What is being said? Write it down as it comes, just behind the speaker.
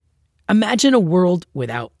Imagine a world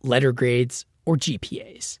without letter grades or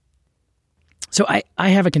GPAs. So I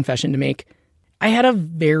have a confession to make. I had a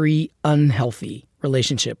very unhealthy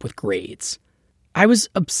relationship with grades. I was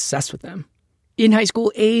obsessed with them. In high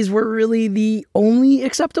school, A's were really the only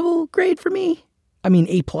acceptable grade for me. I mean,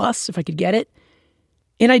 A+ if I could get it.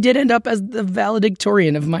 And I did end up as the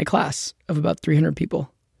valedictorian of my class of about 300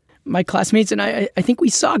 people. My classmates and I think we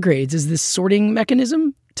saw grades as this sorting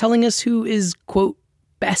mechanism telling us who is, quote,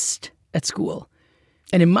 best at school.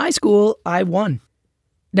 And in my school, I won.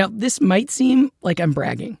 Now, this might seem like I'm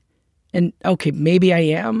bragging. And okay, maybe I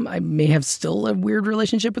am. I may have still a weird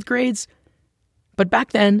relationship with grades. But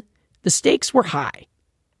back then, the stakes were high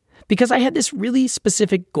because I had this really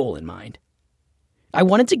specific goal in mind. I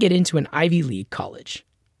wanted to get into an Ivy League college.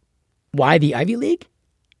 Why the Ivy League?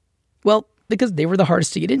 Well, because they were the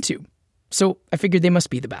hardest to get into. So I figured they must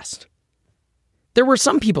be the best. There were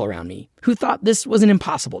some people around me who thought this was an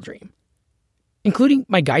impossible dream, including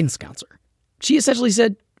my guidance counselor. She essentially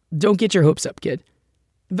said, "Don't get your hopes up, kid."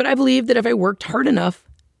 But I believed that if I worked hard enough,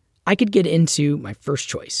 I could get into my first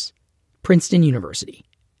choice, Princeton University.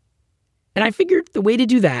 And I figured the way to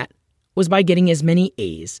do that was by getting as many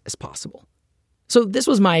A's as possible. So this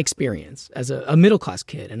was my experience as a middle-class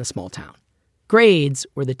kid in a small town. Grades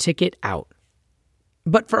were the ticket out.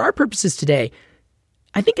 But for our purposes today,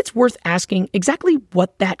 I think it's worth asking exactly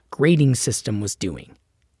what that grading system was doing.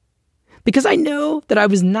 Because I know that I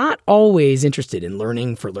was not always interested in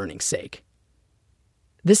learning for learning's sake.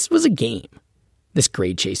 This was a game, this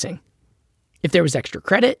grade chasing. If there was extra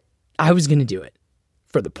credit, I was going to do it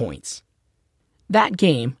for the points. That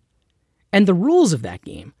game, and the rules of that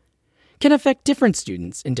game, can affect different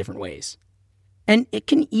students in different ways. And it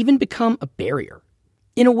can even become a barrier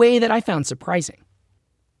in a way that I found surprising.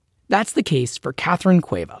 That's the case for Catherine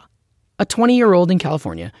Cueva, a 20-year-old in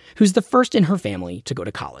California who's the first in her family to go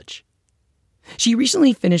to college. She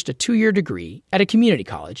recently finished a 2-year degree at a community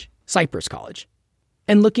college, Cypress College,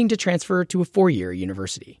 and looking to transfer to a 4-year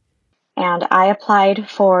university. And I applied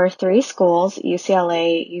for 3 schools,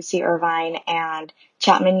 UCLA, UC Irvine, and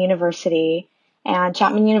Chapman University. And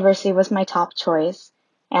Chapman University was my top choice.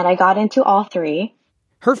 And I got into all 3.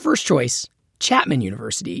 Her first choice, Chapman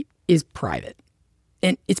University, is private.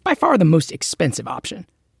 And it's by far the most expensive option.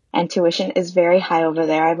 And tuition is very high over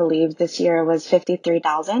there. I believe this year was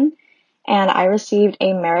 $53,000. And I received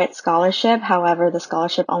a merit scholarship. However, the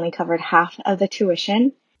scholarship only covered half of the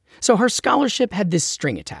tuition. So her scholarship had this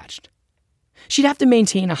string attached. She'd have to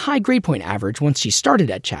maintain a high grade point average once she started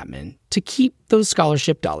at Chapman to keep those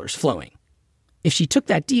scholarship dollars flowing. If she took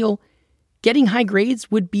that deal, getting high grades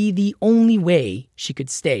would be the only way she could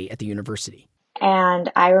stay at the university.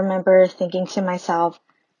 And I remember thinking to myself,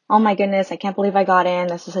 oh my goodness, I can't believe I got in.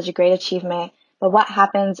 This is such a great achievement. But what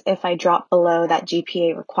happens if I drop below that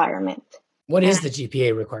GPA requirement? What is the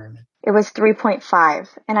GPA requirement? It was 3.5,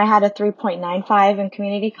 and I had a 3.95 in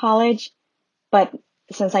community college. But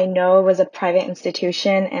since I know it was a private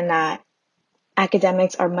institution and that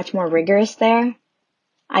academics are much more rigorous there,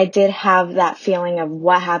 I did have that feeling of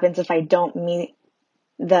what happens if I don't meet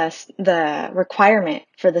the requirement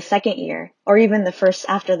for the second year or even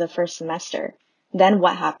after the first semester. Then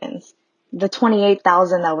what happens? The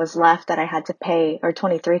 $28,000 that was left that I had to pay, or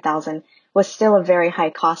 $23,000, was still a very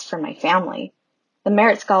high cost for my family. The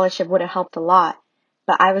merit scholarship would have helped a lot,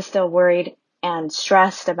 but I was still worried and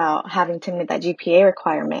stressed about having to meet that GPA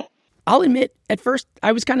requirement. I'll admit, at first,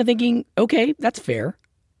 I was kind of thinking, okay, that's fair.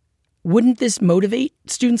 Wouldn't this motivate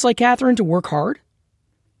students like Catherine to work hard?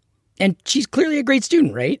 And she's clearly a great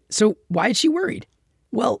student, right? So why is she worried?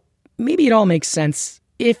 Well, maybe it all makes sense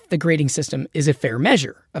if the grading system is a fair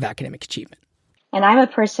measure of academic achievement. And I'm a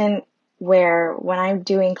person where when I'm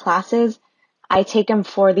doing classes, I take them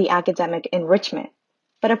for the academic enrichment.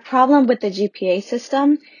 But a problem with the GPA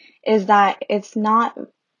system is that it's not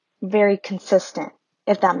very consistent,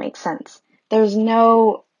 if that makes sense. There's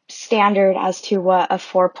no standard as to what a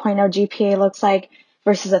 4.0 GPA looks like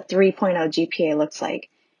versus a 3.0 GPA looks like.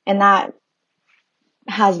 And that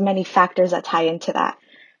has many factors that tie into that.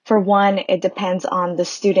 For one, it depends on the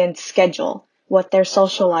student's schedule, what their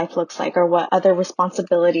social life looks like, or what other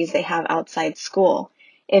responsibilities they have outside school.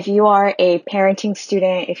 If you are a parenting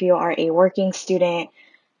student, if you are a working student,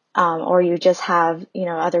 or you just have,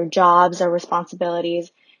 other jobs or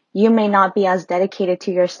responsibilities, you may not be as dedicated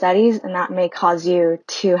to your studies, and that may cause you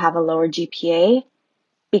to have a lower GPA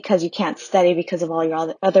because you can't study because of all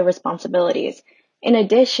your other responsibilities. In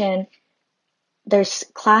addition, there's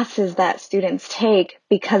classes that students take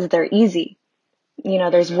because they're easy.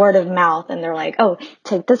 There's word of mouth, and they're like, oh,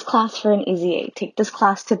 take this class for an easy A, take this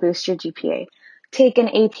class to boost your GPA, take an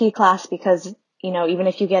AP class because, even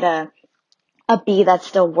if you get a a B that's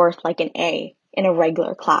still worth like an A in a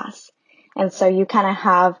regular class. And so you kind of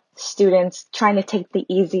have students trying to take the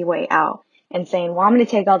easy way out and saying, well, I'm going to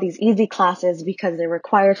take all these easy classes because they're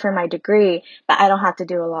required for my degree, but I don't have to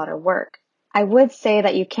do a lot of work. I would say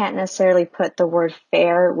that you can't necessarily put the word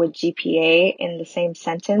fair with GPA in the same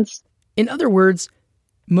sentence. In other words,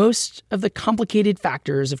 most of the complicated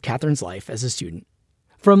factors of Catherine's life as a student,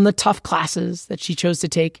 from the tough classes that she chose to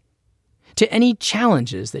take to any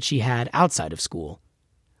challenges that she had outside of school,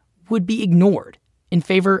 would be ignored in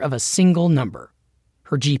favor of a single number,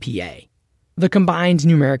 her GPA, the combined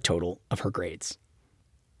numeric total of her grades.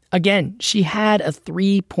 Again, she had a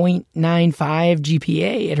 3.95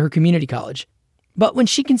 GPA at her community college, but when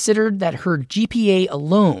she considered that her GPA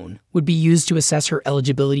alone would be used to assess her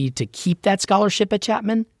eligibility to keep that scholarship at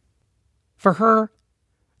Chapman, for her,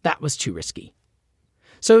 that was too risky.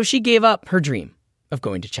 So she gave up her dream of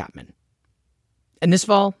going to Chapman. And this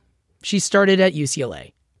fall, she started at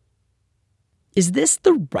UCLA. Is this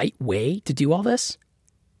the right way to do all this?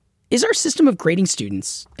 Is our system of grading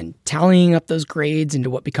students and tallying up those grades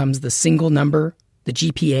into what becomes the single number, the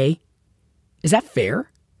GPA, is that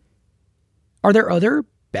fair? Are there other,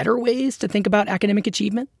 better ways to think about academic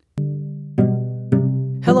achievement?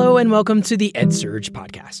 Hello and welcome to the EdSurge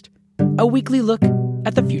podcast, a weekly look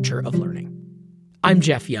at the future of learning. I'm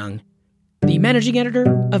Jeff Young, the managing editor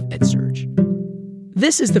of EdSurge.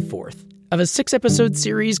 This is the fourth of a 6-episode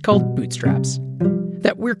series called Bootstraps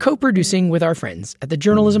that we're co-producing with our friends at the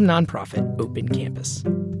journalism nonprofit Open Campus.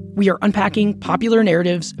 We are unpacking popular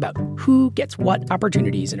narratives about who gets what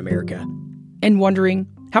opportunities in America and wondering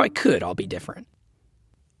how it could all be different.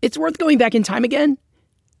 It's worth going back in time again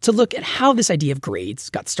to look at how this idea of grades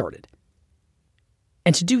got started.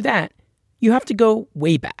 And to do that, you have to go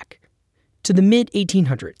way back to the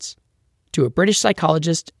mid-1800s to a British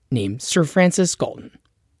psychologist named Sir Francis Galton.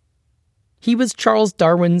 He was Charles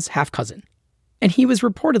Darwin's half-cousin, and he was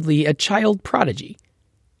reportedly a child prodigy,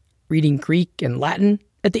 reading Greek and Latin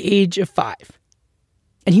at the age of 5.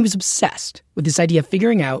 And he was obsessed with this idea of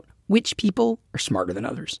figuring out which people are smarter than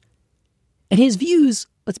others. And his views,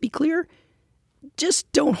 let's be clear,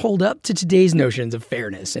 just don't hold up to today's notions of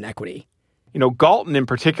fairness and equity. You know, Galton in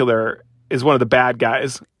particular is one of the bad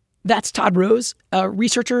guys. That's Todd Rose, a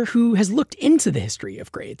researcher who has looked into the history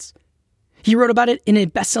of grades. He wrote about it in a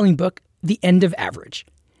best-selling book, The End of Average: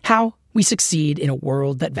 How We Succeed in a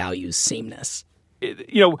World That Values Sameness.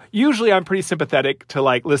 You know, usually I'm pretty sympathetic to,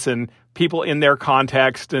 like, listen, people in their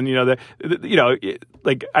context and,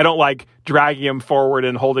 I don't like dragging them forward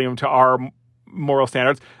and holding them to our moral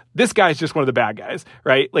standards. This guy's just one of the bad guys,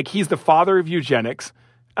 right? Like, he's the father of eugenics.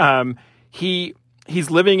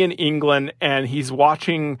 He's living in England and he's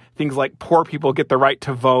watching things like poor people get the right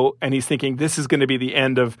to vote. And he's thinking this is going to be the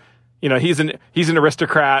end of, he's an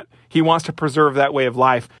aristocrat. He wants to preserve that way of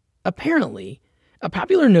life. Apparently, a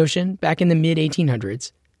popular notion back in the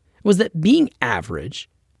mid-1800s was that being average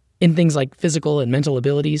in things like physical and mental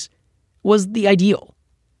abilities was the ideal.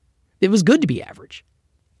 It was good to be average.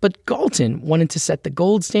 But Galton wanted to set the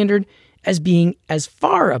gold standard as being as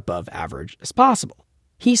far above average as possible.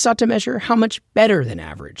 He sought to measure how much better than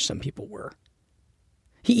average some people were.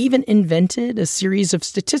 He even invented a series of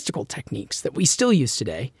statistical techniques that we still use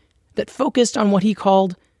today that focused on what he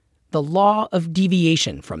called the law of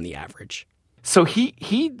deviation from the average. So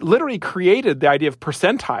he literally created the idea of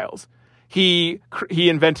percentiles. He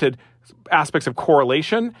invented aspects of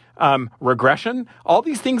correlation, regression. All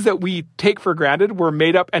these things that we take for granted were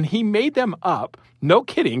made up, and he made them up, no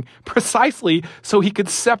kidding, precisely so he could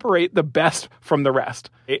separate the best from the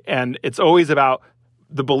rest. And it's always about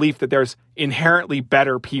the belief that there's inherently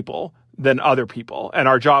better people than other people. And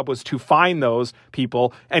our job was to find those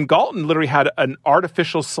people. And Galton literally had an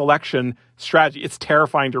artificial selection strategy. It's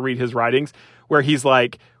terrifying to read his writings where he's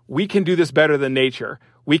like, we can do this better than nature.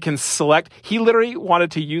 We can select. He literally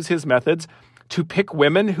wanted to use his methods to pick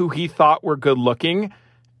women who he thought were good looking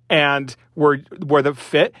and were the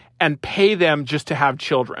fit and pay them just to have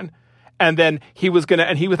children. And then he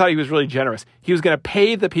thought he was really generous. He was going to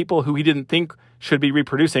pay the people who he didn't think should be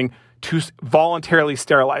reproducing to voluntarily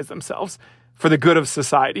sterilize themselves for the good of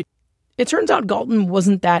society. It turns out Galton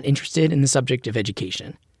wasn't that interested in the subject of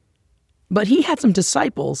education. But he had some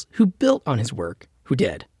disciples who built on his work who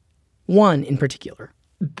did. One in particular.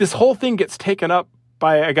 This whole thing gets taken up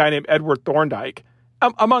by a guy named Edward Thorndike,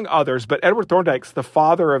 among others, but Edward Thorndike's the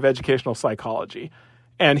father of educational psychology.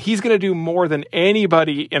 And he's going to do more than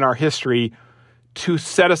anybody in our history to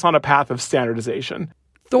set us on a path of standardization.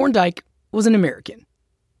 Thorndike was an American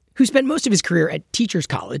who spent most of his career at Teachers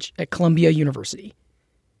College at Columbia University.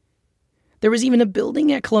 There was even a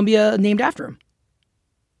building at Columbia named after him.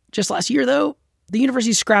 Just last year, though, the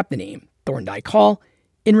university scrapped the name Thorndike Hall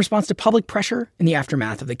in response to public pressure in the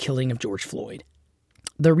aftermath of the killing of George Floyd.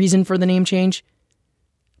 The reason for the name change?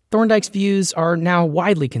 Thorndike's views are now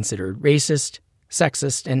widely considered racist,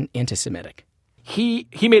 sexist, and anti-Semitic. He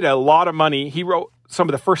made a lot of money. He wrote some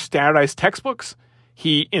of the first standardized textbooks.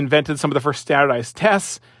 He invented some of the first standardized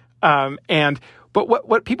tests. But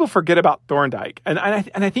what people forget about Thorndike, and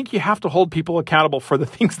I think you have to hold people accountable for the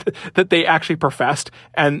things that they actually professed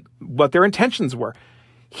and what their intentions were.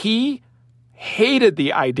 He hated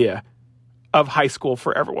the idea of high school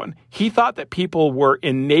for everyone. He thought that people were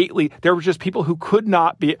there were just people who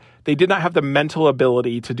they did not have the mental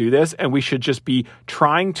ability to do this, and we should just be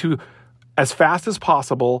trying to, as fast as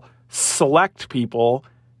possible, select people,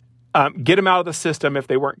 get them out of the system if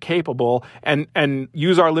they weren't capable, and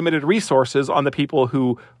use our limited resources on the people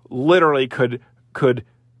who literally could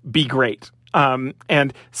be great.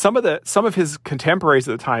 And some of his contemporaries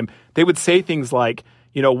at the time, they would say things like,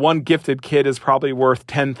 one gifted kid is probably worth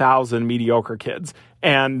 10,000 mediocre kids.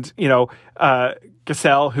 And,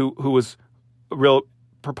 Gesell, who was a real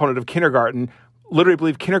proponent of kindergarten, literally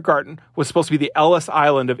believed kindergarten was supposed to be the Ellis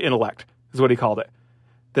Island of intellect, is what he called it.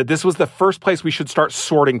 That this was the first place we should start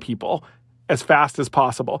sorting people as fast as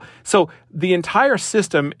possible. So the entire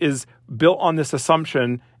system is built on this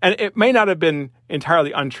assumption, and it may not have been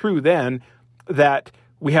entirely untrue then, that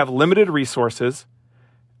we have limited resources.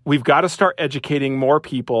 We've got to start educating more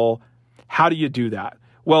people. How do you do that?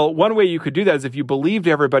 Well, one way you could do that is if you believed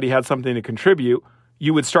everybody had something to contribute,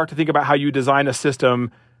 you would start to think about how you design a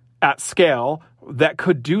system at scale that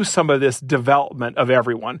could do some of this development of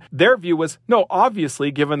everyone. Their view was, no, obviously,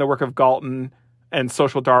 given the work of Galton and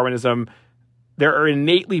social Darwinism, there are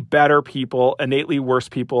innately better people, innately worse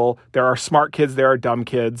people. There are smart kids, there are dumb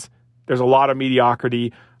kids. There's a lot of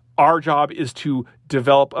mediocrity. Our job is to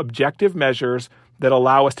develop objective measures that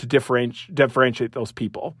allow us to differentiate those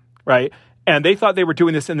people, right? And they thought they were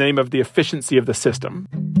doing this in the name of the efficiency of the system.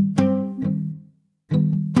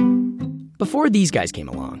 Before these guys came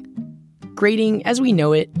along, grading as we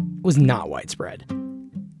know it was not widespread.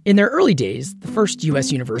 In their early days, the first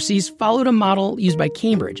U.S. universities followed a model used by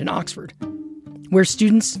Cambridge and Oxford, where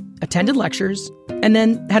students attended lectures and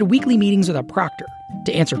then had weekly meetings with a proctor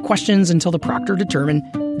to answer questions until the proctor determined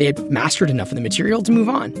they had mastered enough of the material to move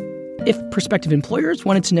on. If prospective employers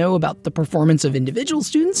wanted to know about the performance of individual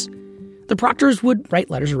students, the proctors would write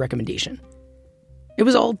letters of recommendation. It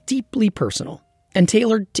was all deeply personal and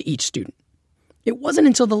tailored to each student. It wasn't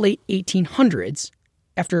until the late 1800s,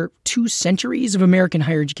 after 2 centuries of American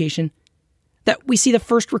higher education, that we see the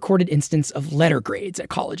first recorded instance of letter grades at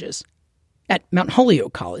colleges, at Mount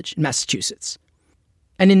Holyoke College in Massachusetts.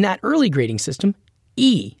 And in that early grading system,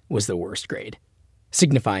 E was the worst grade,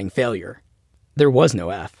 signifying failure. There was no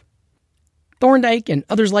F. Thorndike and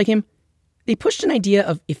others like him, they pushed an idea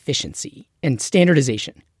of efficiency and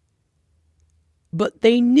standardization. But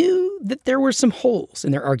they knew that there were some holes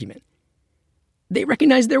in their argument. They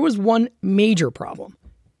recognized there was one major problem.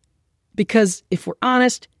 Because if we're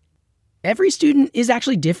honest, every student is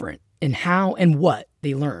actually different in how and what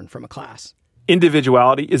they learn from a class.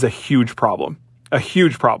 Individuality is a huge problem. A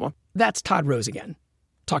huge problem. That's Todd Rose again,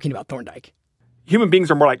 talking about Thorndike. Human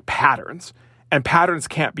beings are more like patterns, and patterns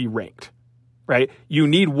can't be ranked, right? You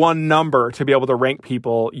need one number to be able to rank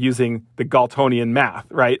people using the Galtonian math,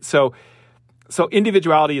 right? So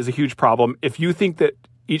individuality is a huge problem. If you think that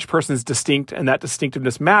each person is distinct and that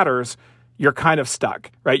distinctiveness matters, you're kind of stuck,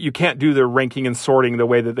 right? You can't do the ranking and sorting the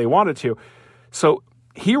way that they wanted to. So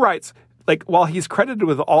he writes, while he's credited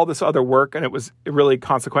with all this other work and it was really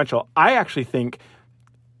consequential, I actually think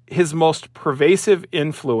his most pervasive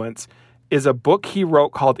influence is a book he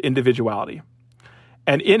wrote called Individuality.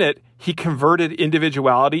 And in it, he converted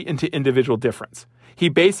individuality into individual difference. He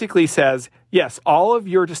basically says, yes, all of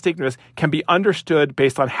your distinctiveness can be understood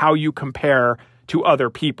based on how you compare to other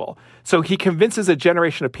people. So he convinces a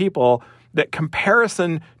generation of people that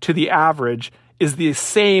comparison to the average is the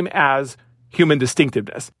same as human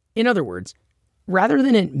distinctiveness. In other words, rather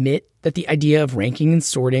than admit that the idea of ranking and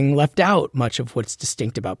sorting left out much of what's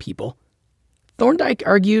distinct about people, Thorndike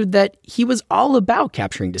argued that he was all about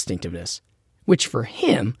capturing distinctiveness, which for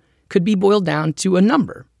him could be boiled down to a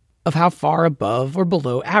number of how far above or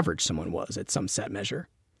below average someone was at some set measure.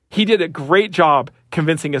 He did a great job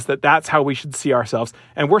convincing us that that's how we should see ourselves,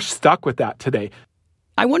 and we're stuck with that today.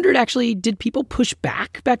 I wondered, actually, did people push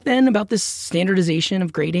back then about this standardization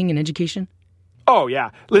of grading and education? Oh, yeah.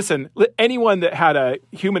 Listen, anyone that had a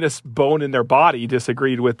humanist bone in their body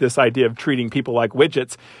disagreed with this idea of treating people like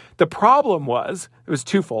widgets. The problem was, it was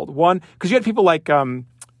twofold. One, because you had people like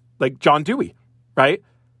John Dewey, right?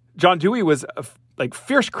 John Dewey was like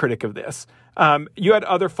fierce critic of this. You had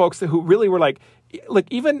other folks who really were like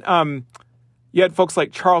even you had folks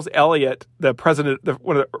like Charles Eliot, the president,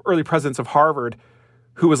 one of the early presidents of Harvard,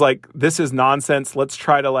 who was like, "This is nonsense. Let's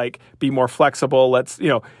try to like be more flexible. Let's."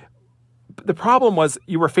 The problem was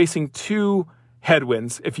you were facing two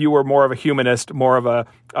headwinds. If you were more of a humanist, more of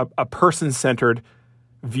a person-centered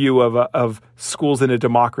view of schools in a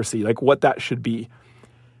democracy, like what that should be.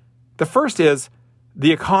 The first is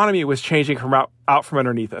the economy was changing from out from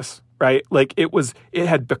underneath us, right? Like it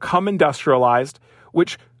had become industrialized,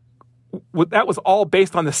 which that was all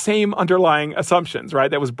based on the same underlying assumptions,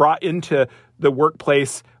 right? That was brought into the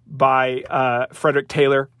workplace by Frederick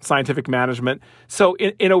Taylor, scientific management. So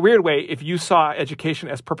in a weird way, if you saw education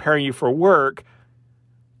as preparing you for work,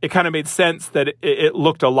 it kind of made sense that it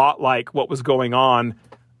looked a lot like what was going on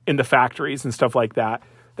in the factories and stuff like that.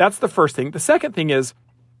 That's the first thing. The second thing is,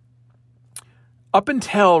 up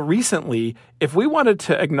until recently, if we wanted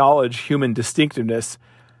to acknowledge human distinctiveness,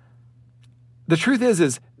 the truth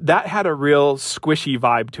is that had a real squishy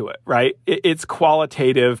vibe to it, right? It's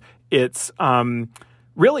qualitative. It's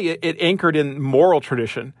really it anchored in moral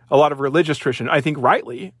tradition, a lot of religious tradition. I think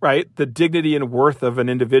rightly, right? The dignity and worth of an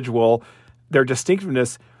individual, their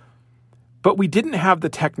distinctiveness. But we didn't have the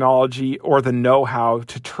technology or the know-how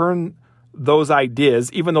to turn those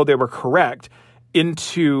ideas, even though they were correct,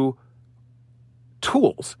 into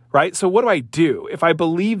tools, right? So what do I do? If I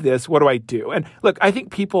believe this, what do I do? And look, I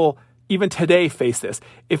think people even today face this.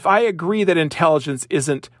 If I agree that intelligence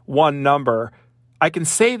isn't one number, I can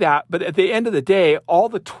say that, but at the end of the day, all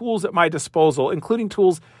the tools at my disposal, including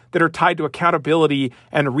tools that are tied to accountability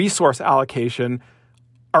and resource allocation,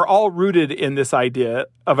 are all rooted in this idea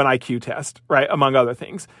of an IQ test, right? Among other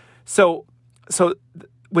things. So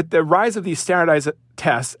with the rise of these standardized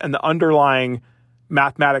tests and the underlying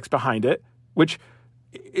mathematics behind it, which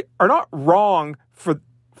are not wrong for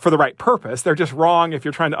the right purpose. They're just wrong if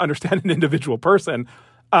you're trying to understand an individual person.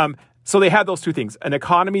 So they had those two things, an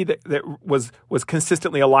economy that was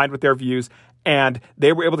consistently aligned with their views, and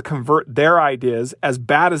they were able to convert their ideas, as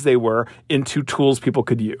bad as they were, into tools people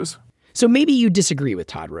could use. So maybe you disagree with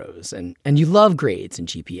Todd Rose and you love grades and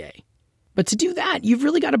GPA. But to do that, you've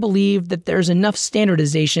really got to believe that there's enough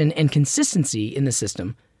standardization and consistency in the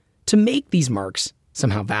system to make these marks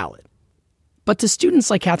somehow valid. But to students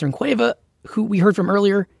like Catherine Cueva, who we heard from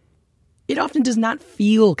earlier, it often does not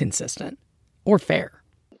feel consistent or fair.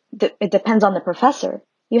 It depends on the professor.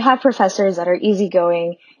 You have professors that are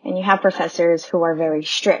easygoing, and you have professors who are very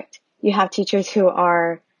strict. You have teachers who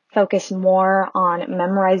are focused more on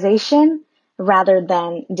memorization rather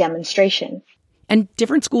than demonstration. And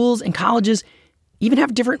different schools and colleges even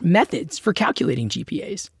have different methods for calculating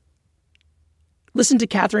GPAs. Listen to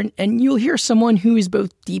Catherine, and you'll hear someone who is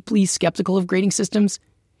both deeply skeptical of grading systems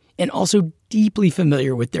and also deeply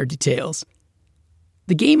familiar with their details.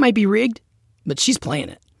 The game might be rigged, but she's playing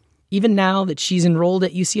it, even now that she's enrolled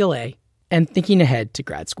at UCLA and thinking ahead to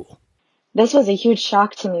grad school. This was a huge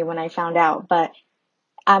shock to me when I found out, but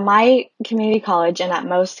at my community college and at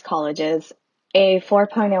most colleges, a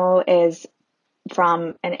 4.0 is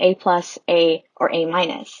from an A plus, A, or A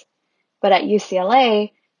minus. But at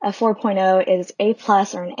UCLA, a 4.0 is A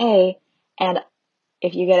plus or an A, and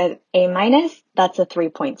if you get an A minus, that's a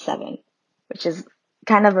 3.7, which is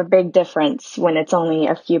kind of a big difference when it's only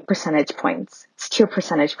a few percentage points. It's 2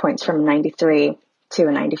 percentage points from 93 to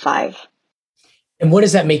a 95. And what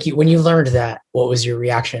does that make you, when you learned that, what was your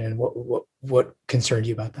reaction and what concerned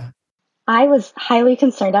you about that? I was highly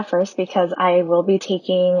concerned at first because I will be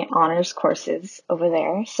taking honors courses over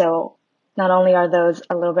there. So not only are those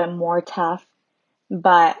a little bit more tough,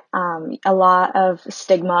 but a lot of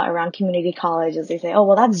stigma around community college is they say, oh,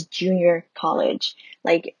 well, that's junior college.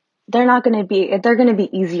 Like they're going to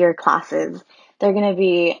be easier classes. They're going to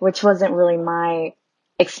be, which wasn't really my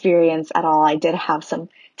experience at all. I did have some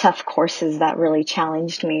tough courses that really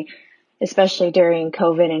challenged me, especially during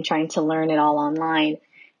COVID and trying to learn it all online.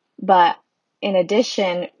 But in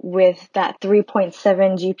addition, with that 3.7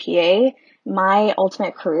 GPA, my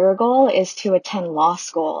ultimate career goal is to attend law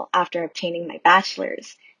school after obtaining my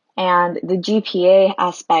bachelor's. And the GPA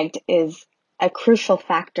aspect is a crucial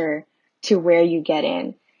factor to where you get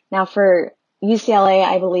in. Now for UCLA,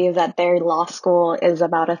 I believe that their law school is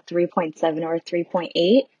about a 3.7 or a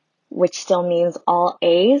 3.8, which still means all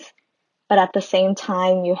A's. But at the same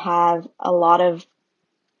time, you have a lot of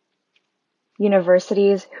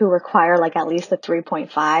universities who require like at least a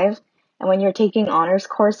 3.5. And when you're taking honors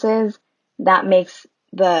courses, that makes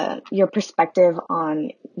your perspective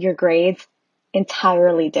on your grades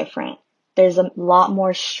entirely different. There's a lot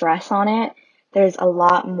more stress on it. There's a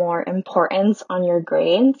lot more importance on your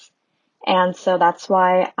grades. And so that's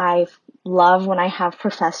why I love when I have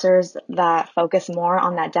professors that focus more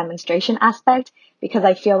on that demonstration aspect, because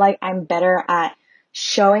I feel like I'm better at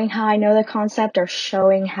showing how I know the concept or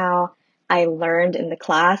showing how I learned in the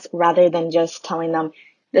class rather than just telling them,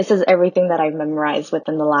 this is everything that I've memorized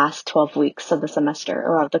within the last 12 weeks of the semester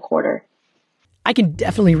or of the quarter. I can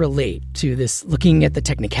definitely relate to this looking at the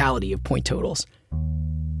technicality of point totals.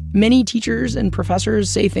 Many teachers and professors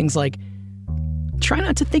say things like, try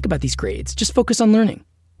not to think about these grades, just focus on learning.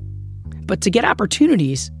 But to get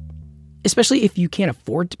opportunities, especially if you can't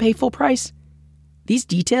afford to pay full price, these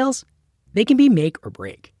details, they can be make or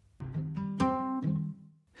break.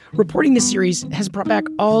 Reporting this series has brought back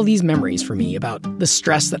all these memories for me about the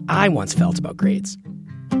stress that I once felt about grades.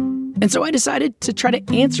 And so I decided to try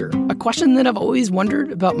to answer a question that I've always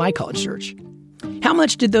wondered about my college search. How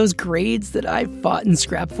much did those grades that I fought and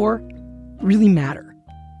scrapped for really matter?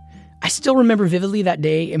 I still remember vividly that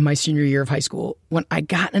day in my senior year of high school when I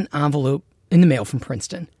got an envelope in the mail from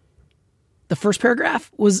Princeton. The first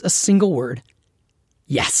paragraph was a single word: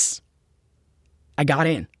 yes. I got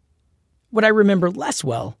in. What I remember less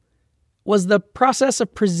well was the process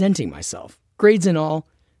of presenting myself, grades and all,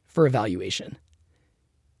 for evaluation.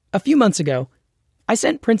 A few months ago, I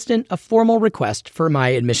sent Princeton a formal request for my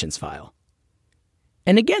admissions file.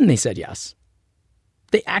 And again, they said yes.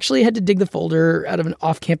 They actually had to dig the folder out of an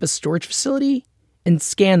off-campus storage facility and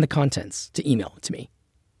scan the contents to email it to me.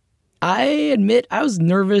 I admit I was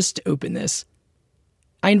nervous to open this.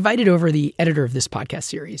 I invited over the editor of this podcast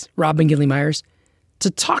series, Rob McGinley-Myers,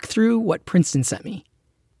 to talk through what Princeton sent me.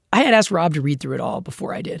 I had asked Rob to read through it all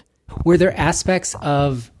before I did. Were there aspects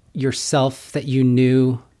of yourself that you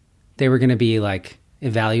knew they were going to be like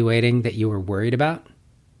evaluating that you were worried about?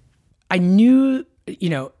 I knew,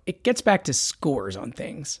 it gets back to scores on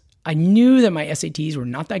things. I knew that my SATs were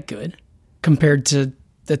not that good compared to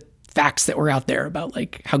the facts that were out there about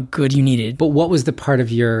like how good you needed. But what was the part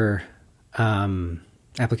of your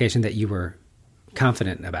application that you were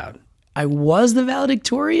confident about? I was the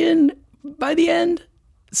valedictorian by the end.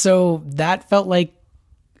 So that felt like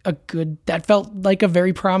a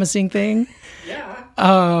very promising thing.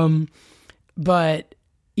 Yeah. But,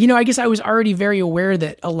 I guess I was already very aware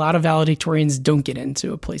that a lot of valedictorians don't get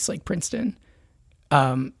into a place like Princeton.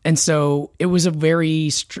 And so it was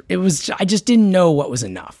I just didn't know what was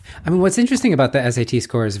enough. I mean, what's interesting about the SAT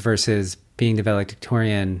scores versus being the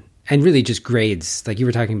valedictorian and really just grades, like you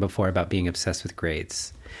were talking before about being obsessed with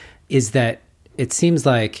grades, is that it seems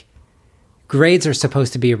like grades are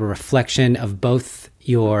supposed to be a reflection of both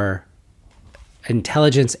your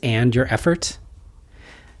intelligence and your effort.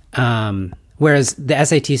 Whereas the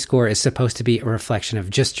SAT score is supposed to be a reflection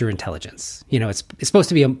of just your intelligence. It's supposed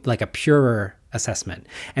to be like a purer assessment.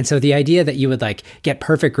 And so the idea that you would like get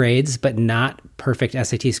perfect grades, but not perfect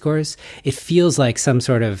SAT scores, it feels like some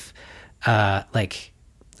sort of, I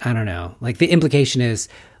don't know, like the implication is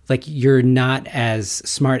like you're not as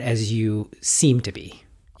smart as you seem to be.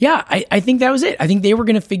 Yeah, I think that was it. I think they were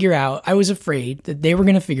going to figure out, I was afraid that they were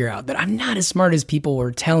going to figure out that I'm not as smart as people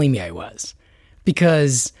were telling me I was,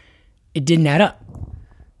 because it didn't add up.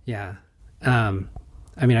 Yeah. I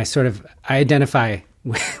identify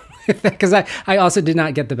with that because I also did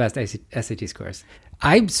not get the best SAT scores.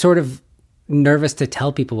 I'm sort of nervous to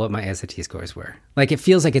tell people what my SAT scores were. Like, it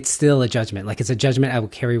feels like it's still a judgment. Like, it's a judgment I will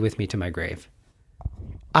carry with me to my grave.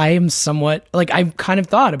 I am somewhat, I've kind of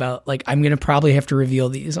thought about, I'm going to probably have to reveal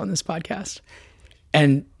these on this podcast.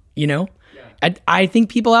 And, I think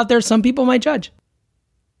people out there, some people might judge.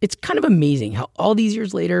 It's kind of amazing how all these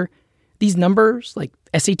years later, these numbers, like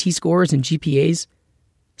SAT scores and GPAs,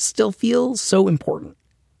 still feel so important.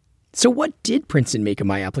 So what did Princeton make of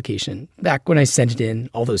my application back when I sent it in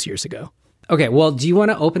all those years ago? Okay, well, do you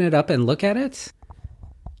want to open it up and look at it?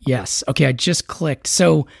 Yes. Okay, I just clicked.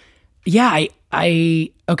 So, yeah,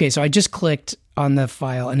 so I just clicked on the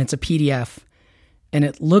file, and it's a PDF, and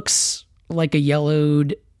it looks like a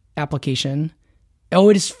yellowed application.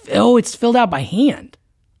 It's filled out by hand.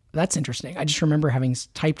 That's interesting. I just remember having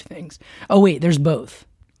typed things. Oh, wait, there's both.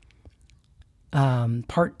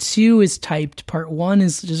 Part 2 is typed. Part 1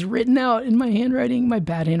 is just written out in my handwriting, my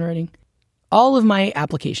bad handwriting. All of my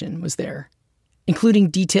application was there, including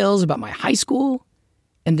details about my high school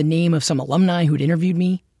and the name of some alumni who'd interviewed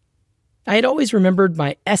me. I had always remembered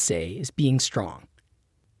my essay as being strong.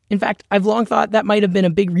 In fact, I've long thought that might have been a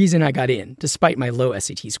big reason I got in, despite my low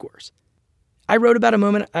SAT scores. I wrote about a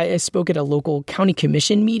moment I spoke at a local county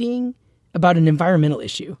commission meeting about an environmental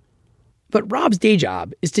issue. But Rob's day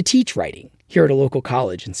job is to teach writing here at a local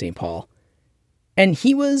college in St. Paul. And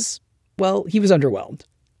he was underwhelmed.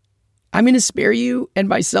 I'm going to spare you and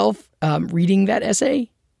myself reading that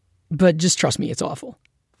essay, but just trust me, it's awful.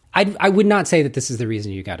 I would not say that this is the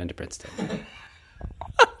reason you got into Princeton.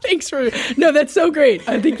 Thanks for no. That's so great.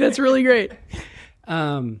 I think that's really great.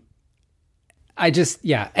 And I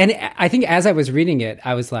think as I was reading it,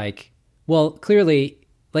 I was like, well, clearly,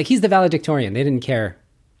 like, he's the valedictorian. They didn't care,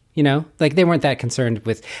 like they weren't that concerned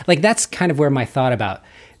with, like, that's kind of where my thought about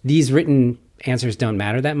these written answers don't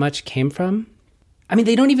matter that much came from. I mean,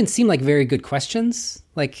 they don't even seem like very good questions,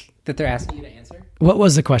 like, that they're asking you to answer. What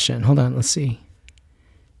was the question? Hold on, let's see.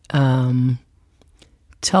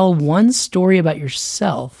 Tell one story about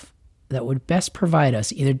yourself that would best provide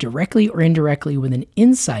us, either directly or indirectly, with an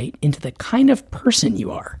insight into the kind of person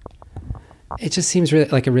you are. It just seems really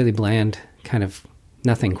like a really bland kind of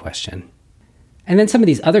nothing question. And then some of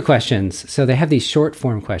these other questions, so they have these short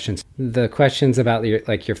form questions. The questions about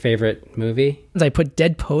your favorite movie. I put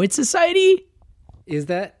Dead Poets Society. Was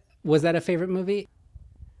that a favorite movie?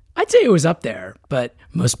 I'd say it was up there, but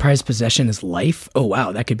most prized possession is life. Oh,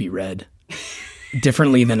 wow, that could be read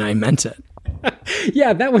differently than I meant it.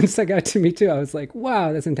 Yeah, that one stuck out to me too. I was like,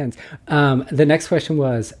 wow, that's intense. The next question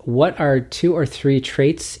was, what are 2 or 3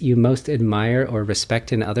 traits you most admire or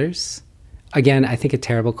respect in others? Again, I think a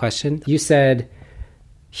terrible question. You said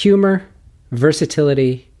humor,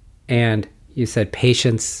 versatility, and you said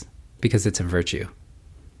patience because it's a virtue.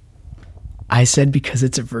 I said because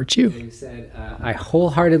it's a virtue? You said, I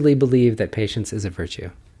wholeheartedly believe that patience is a virtue.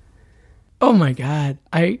 Oh my God.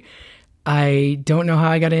 I don't know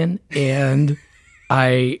how I got in, and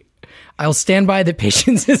I'll stand by that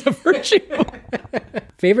patience is a virtue.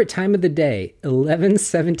 Favorite time of the day,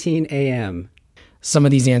 11:17 a.m. Some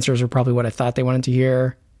of these answers are probably what I thought they wanted to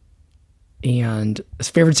hear. And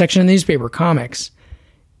favorite section of the newspaper, comics.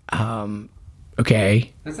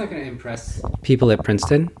 Okay. That's not going to impress people at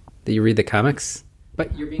Princeton that you read the comics,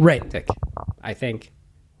 but you're being authentic, I think.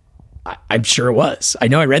 I'm sure it was. I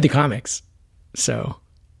know I read the comics. So,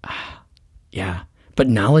 yeah. But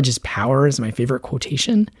knowledge is power is my favorite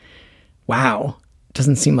quotation. Wow.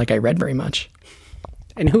 Doesn't seem like I read very much.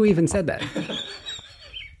 And who even said that?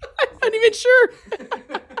 I'm not even sure.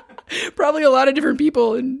 Probably a lot of different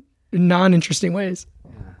people in non-interesting ways.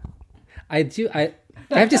 I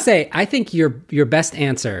have to say, I think your best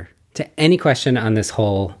answer to any question on this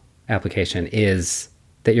whole application is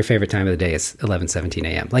that your favorite time of the day is 11:17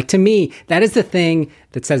 a.m. Like, to me, that is the thing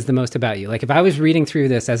that says the most about you. Like, if I was reading through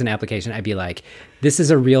this as an application, I'd be like, this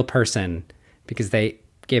is a real person because they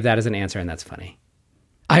gave that as an answer, and that's funny.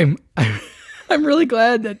 I'm really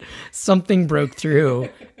glad that something broke through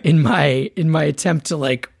in my attempt to,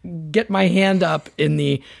 like, get my hand up in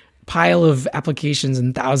the pile of applications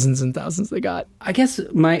and thousands they got. I guess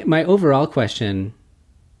my overall question,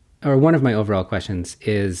 or one of my overall questions,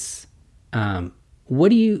 is what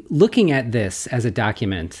do you, looking at this as a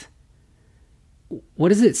document, what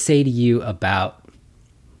does it say to you about,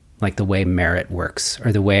 like, the way merit works,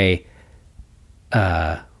 or the way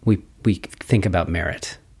we think about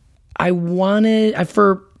merit?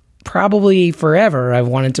 For probably forever, I've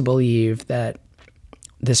wanted to believe that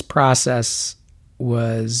this process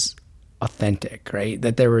was authentic, right?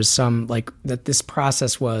 That there was some, like, that this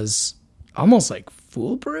process was almost like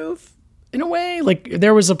foolproof in a way. Like,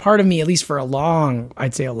 there was a part of me, at least for a long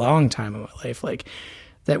time in my life, like,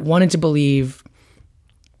 that wanted to believe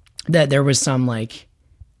that there was some, like,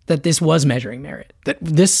 that this was measuring merit, that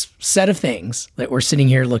this set of things that we're sitting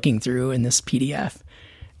here looking through in this PDF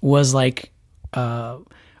was like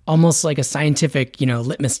almost like a scientific,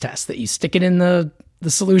 litmus test, that you stick it in the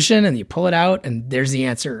solution and you pull it out and there's the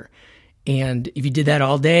answer. And if you did that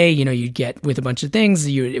all day, you'd get, with a bunch of things,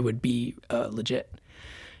 it would be legit.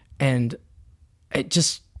 And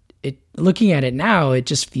looking at it now, it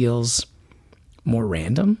just feels more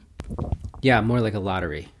random. Yeah, more like a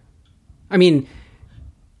lottery. I mean,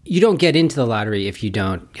 you don't get into the lottery if you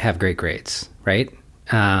don't have great grades, right?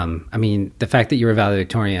 I mean, the fact that you were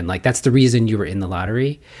valedictorian, like, that's the reason you were in the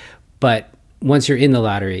lottery. But once you're in the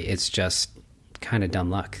lottery, it's just kind of dumb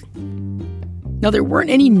luck. Now, there weren't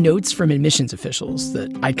any notes from admissions officials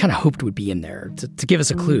that I kind of hoped would be in there to give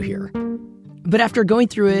us a clue here. But after going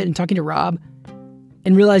through it and talking to Rob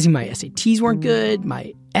and realizing my SATs weren't good,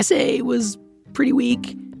 my essay was pretty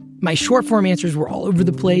weak, my short form answers were all over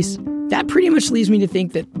the place, that pretty much leads me to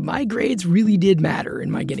think that my grades really did matter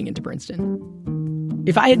in my getting into Princeton.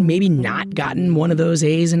 If I had maybe not gotten one of those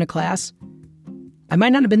A's in a class, I might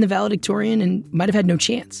not have been the valedictorian and might have had no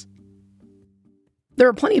chance. There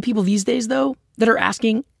are plenty of people these days, though, that are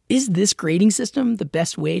asking, is this grading system the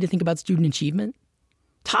best way to think about student achievement?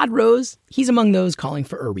 Todd Rose, he's among those calling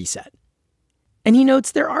for a reset. And he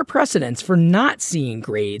notes there are precedents for not seeing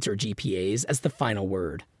grades or GPAs as the final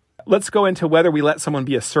word. Let's go into whether we let someone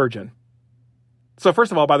be a surgeon. So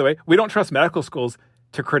first of all, by the way, we don't trust medical schools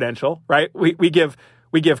to credential, right? We give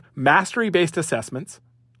mastery-based assessments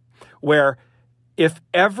where if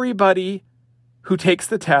everybody who takes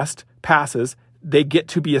the test passes, they get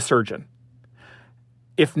to be a surgeon.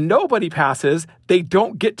 If nobody passes, they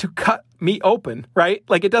don't get to cut me open, right?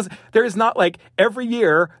 Like there is not like every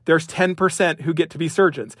year there's 10% who get to be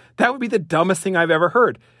surgeons. That would be the dumbest thing I've ever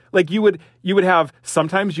heard. Like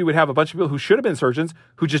sometimes you would have a bunch of people who should have been surgeons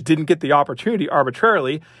who just didn't get the opportunity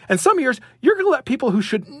arbitrarily. And some years you're going to let people who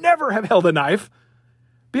should never have held a knife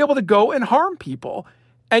be able to go and harm people.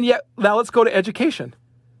 And yet now let's go to education.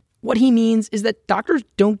 What he means is that doctors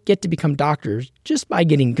don't get to become doctors just by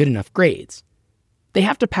getting good enough grades. They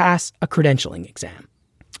have to pass a credentialing exam.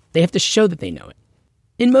 They have to show that they know it.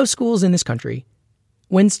 In most schools in this country,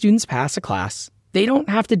 when students pass a class, they don't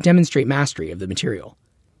have to demonstrate mastery of the material.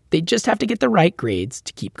 They just have to get the right grades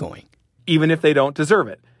to keep going. Even if they don't deserve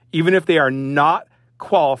it. Even if they are not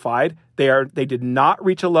qualified, they did not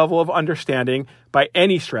reach a level of understanding by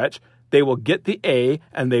any stretch, they will get the A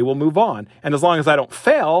and they will move on. And as long as I don't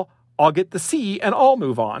fail, I'll get the C and I'll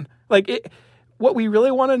move on. What we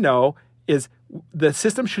really want to know is the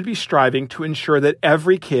system should be striving to ensure that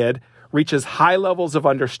every kid reaches high levels of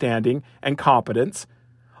understanding and competence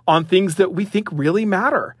on things that we think really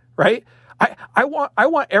matter, right? I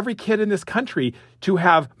want every kid in this country to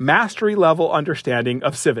have mastery level understanding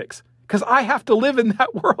of civics because I have to live in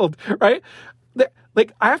that world, right?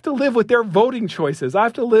 I have to live with their voting choices. I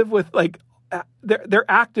have to live with their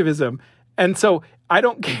activism. And so I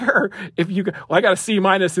don't care if I got a C-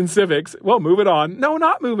 in civics. Well, move it on. No,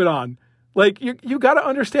 not move it on. You got to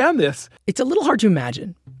understand this. It's a little hard to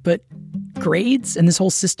imagine, but grades and this whole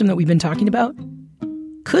system that we've been talking about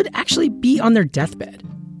could actually be on their deathbed,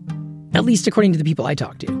 at least according to the people I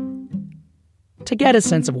talk to. To get a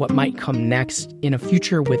sense of what might come next in a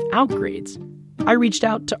future without grades, I reached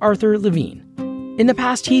out to Arthur Levine. In the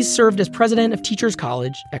past, he's served as president of Teachers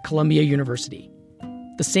College at Columbia University,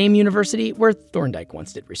 the same university where Thorndike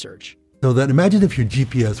once did research. So imagine if your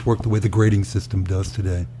GPS worked the way the grading system does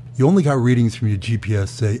today. You only got readings from your GPS,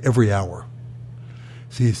 say, every hour.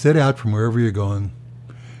 So you set out from wherever you're going,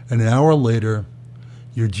 and an hour later,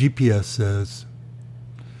 your GPS says,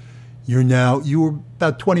 you were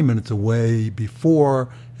about 20 minutes away before,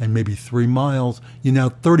 and maybe 3 miles. You're now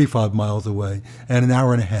 35 miles away, and an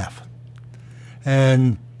hour and a half.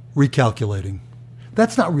 And recalculating.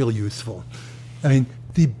 That's not really useful. I mean,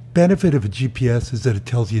 the benefit of a GPS is that it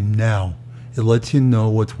tells you now. It lets you know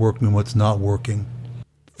what's working and what's not working.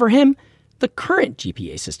 For him, the current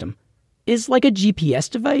GPA system is like a GPS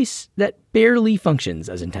device that barely functions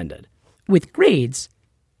as intended. With grades,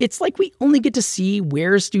 it's like we only get to see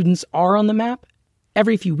where students are on the map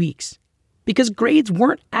every few weeks, because grades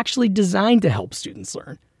weren't actually designed to help students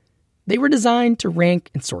learn. They were designed to rank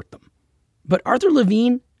and sort them. But Arthur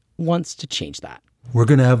Levine wants to change that. We're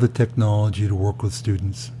going to have the technology to work with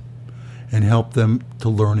students and help them to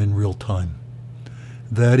learn in real time.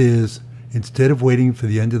 That is, instead of waiting for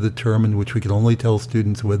the end of the term in which we can only tell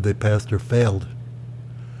students whether they passed or failed,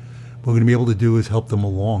 what we're going to be able to do is help them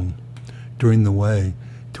along during the way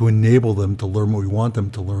to enable them to learn what we want them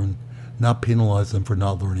to learn, not penalize them for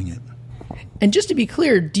not learning it. And just to be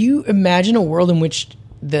clear, do you imagine a world in which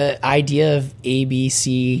the idea of A, B,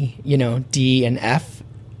 C, D, and F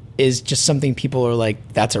is just something people are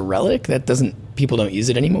like, that's a relic? People don't use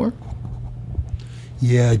it anymore?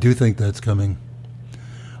 Yeah, I do think that's coming.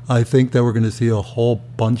 I think that we're going to see a whole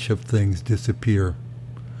bunch of things disappear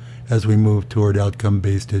as we move toward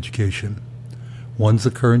outcome-based education. One's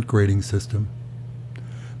the current grading system.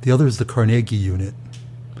 The other is the Carnegie Unit,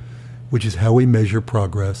 which is how we measure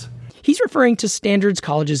progress. He's referring to standards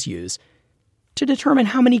colleges use to determine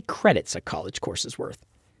how many credits a college course is worth.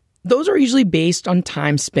 Those are usually based on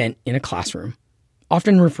time spent in a classroom,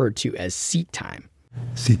 often referred to as seat time.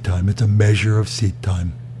 Seat time, it's a measure of seat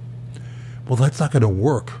time. Well, that's not going to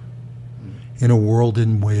work in a world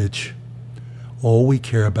in which all we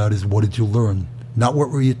care about is what did you learn? Not what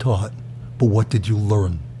were you taught, but what did you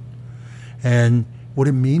learn? And what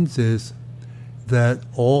it means is that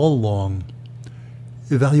all along,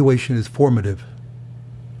 evaluation is formative.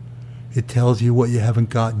 It tells you what you haven't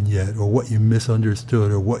gotten yet, or what you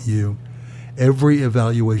misunderstood, or every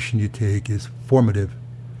evaluation you take is formative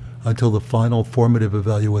until the final formative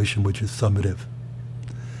evaluation, which is summative.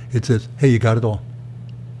 It says, hey, you got it all.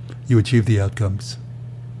 You achieved the outcomes.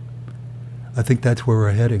 I think that's where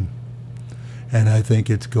we're heading. And I think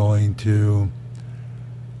it's going to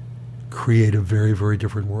create a very, very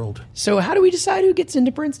different world. So how do we decide who gets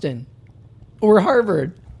into Princeton or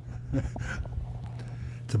Harvard?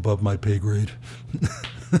 It's above my pay grade.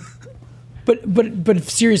 But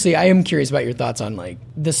seriously, I am curious about your thoughts on like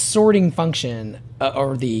the sorting function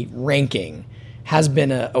or the ranking has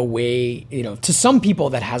been a way, to some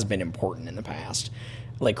people that has been important in the past.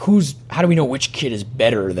 Like how do we know which kid is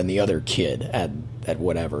better than the other kid at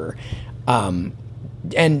whatever?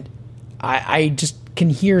 And I just can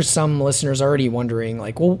hear some listeners already wondering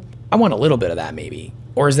like, well, I want a little bit of that maybe,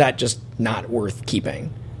 or is that just not worth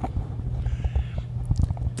keeping?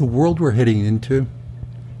 The world we're heading into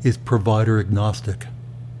is provider agnostic.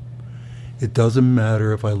 It doesn't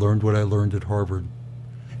matter if I learned what I learned at Harvard.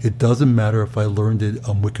 It doesn't matter if I learned it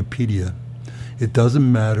on Wikipedia. It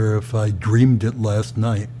doesn't matter if I dreamed it last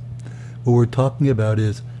night. What we're talking about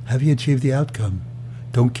is, have you achieved the outcome?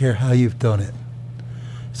 Don't care how you've done it.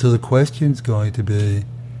 So the question's going to be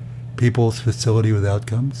people's facility with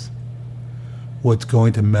outcomes. What's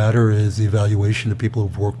going to matter is the evaluation of people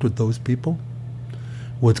who've worked with those people.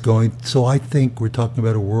 So I think we're talking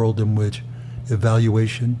about a world in which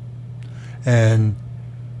evaluation and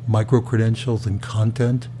micro-credentials and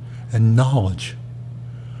content and knowledge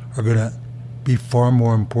are going to be far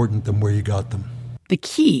more important than where you got them. The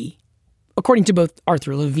key, according to both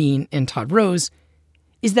Arthur Levine and Todd Rose,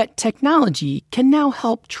 is that technology can now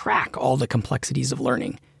help track all the complexities of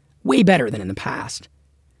learning way better than in the past.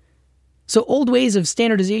 So old ways of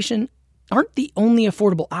standardization aren't the only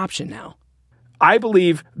affordable option now. I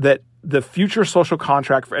believe that the future social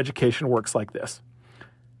contract for education works like this.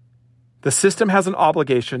 The system has an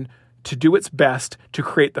obligation to do its best to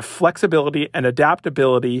create the flexibility and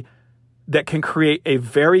adaptability that can create a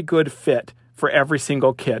very good fit for every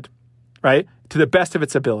single kid, right? To the best of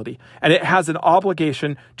its ability. And it has an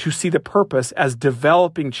obligation to see the purpose as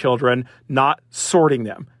developing children, not sorting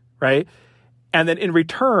them, right? And then in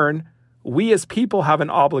return, we as people have an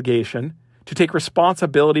obligation to take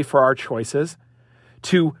responsibility for our choices,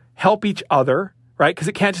 to help each other, right? Because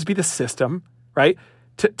it can't just be the system, right?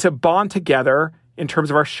 To bond together in terms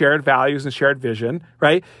of our shared values and shared vision,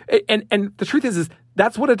 right? And the truth is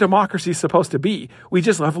that's what a democracy is supposed to be. We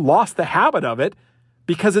just have lost the habit of it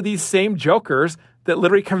because of these same jokers that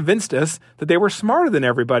literally convinced us that they were smarter than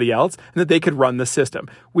everybody else and that they could run the system.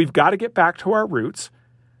 We've got to get back to our roots.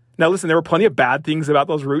 Now, listen, there were plenty of bad things about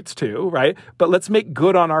those roots too, right? But let's make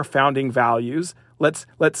good on our founding values. Let's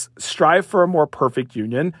strive for a more perfect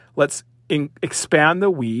union. Let's expand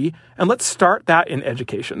the we, and let's start that in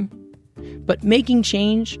education. But making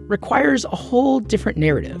change requires a whole different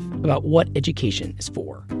narrative about what education is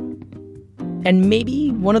for. And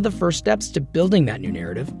maybe one of the first steps to building that new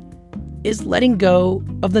narrative is letting go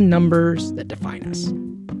of the numbers that define us,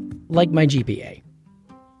 like my GPA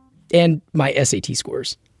and my SAT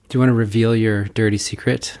scores. Do you want to reveal your dirty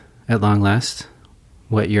secret at long last?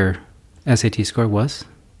 What your SAT score was?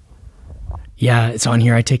 Yeah, it's on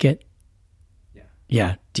here, I take it.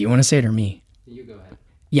 Yeah. Do you want to say it or me? You go ahead.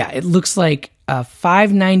 Yeah, it looks like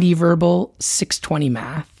 590 verbal, 620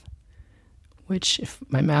 math, which, if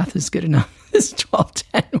my math is good enough, is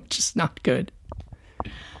 1210, which is not good.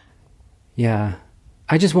 Yeah.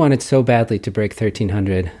 I just wanted so badly to break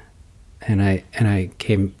 1300, and I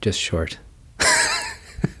came just short.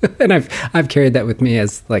 And I've carried that with me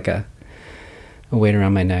as like a weight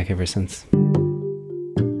around my neck ever since.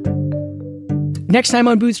 Next time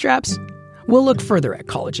on Bootstraps, we'll look further at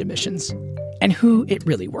college admissions and who it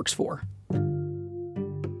really works for.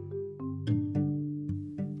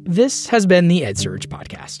 This has been the EdSurge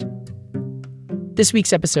podcast. This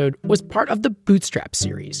week's episode was part of the Bootstraps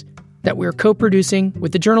series that we're co-producing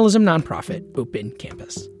with the journalism nonprofit Open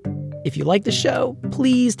Campus. If you like the show,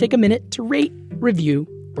 please take a minute to rate, review,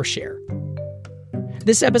 or share.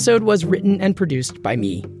 This episode was written and produced by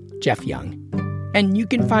me, Jeff Young, and you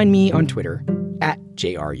can find me on Twitter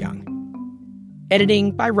 @JRYoung.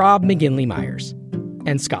 Editing by Rob McGinley Myers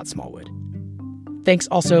and Scott Smallwood. Thanks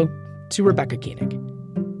also to Rebecca Koenig.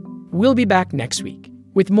 We'll be back next week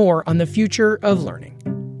with more on the future of learning.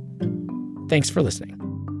 Thanks for listening.